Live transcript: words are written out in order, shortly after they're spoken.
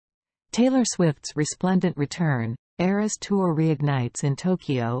Taylor Swift's resplendent return, Eras Tour reignites in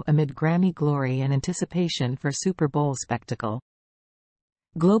Tokyo amid Grammy glory and anticipation for Super Bowl spectacle.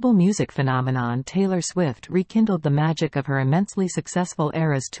 Global music phenomenon Taylor Swift rekindled the magic of her immensely successful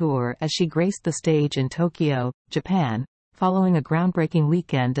Eras Tour as she graced the stage in Tokyo, Japan, following a groundbreaking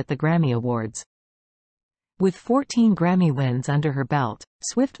weekend at the Grammy Awards. With 14 Grammy wins under her belt,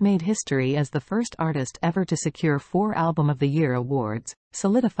 Swift made history as the first artist ever to secure 4 Album of the Year awards,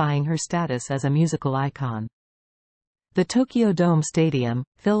 solidifying her status as a musical icon. The Tokyo Dome Stadium,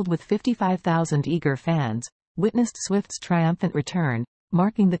 filled with 55,000 eager fans, witnessed Swift's triumphant return,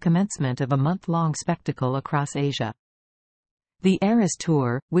 marking the commencement of a month-long spectacle across Asia. The Eras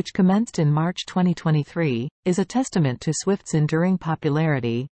Tour, which commenced in March 2023, is a testament to Swift's enduring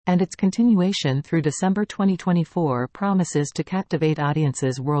popularity, and its continuation through December 2024 promises to captivate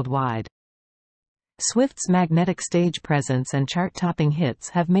audiences worldwide. Swift's magnetic stage presence and chart-topping hits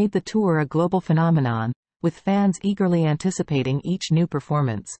have made the tour a global phenomenon, with fans eagerly anticipating each new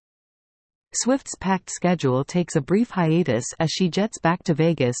performance. Swift's packed schedule takes a brief hiatus as she jets back to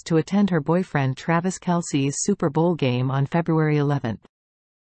Vegas to attend her boyfriend Travis Kelce's Super Bowl game on February 11.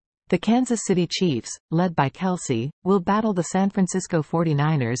 The Kansas City Chiefs, led by Kelce, will battle the San Francisco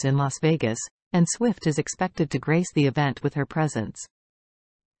 49ers in Las Vegas, and Swift is expected to grace the event with her presence.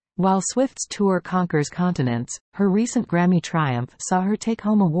 While Swift's tour conquers continents, her recent Grammy triumph saw her take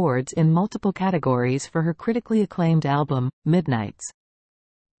home awards in multiple categories for her critically acclaimed album, Midnights.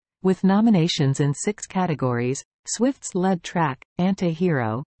 With nominations in 6 categories, Swift's lead track,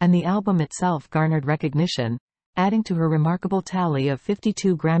 Anti-Hero, and the album itself garnered recognition, adding to her remarkable tally of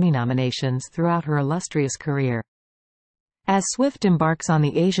 52 Grammy nominations throughout her illustrious career. As Swift embarks on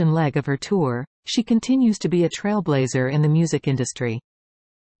the Asian leg of her tour, she continues to be a trailblazer in the music industry.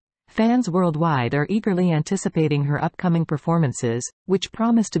 Fans worldwide are eagerly anticipating her upcoming performances, which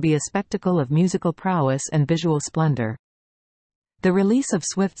promise to be a spectacle of musical prowess and visual splendor. The release of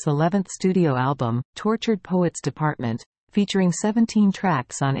Swift's 11th studio album, Tortured Poets Department, featuring 17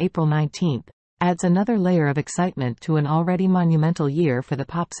 tracks on April 19, adds another layer of excitement to an already monumental year for the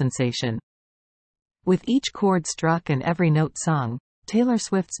pop sensation. With each chord struck and every note sung, Taylor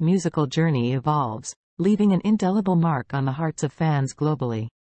Swift's musical journey evolves, leaving an indelible mark on the hearts of fans globally.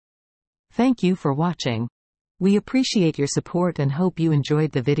 Thank you for watching. We appreciate your support and hope you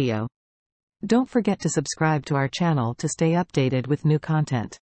enjoyed the video. Don't forget to subscribe to our channel to stay updated with new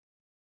content.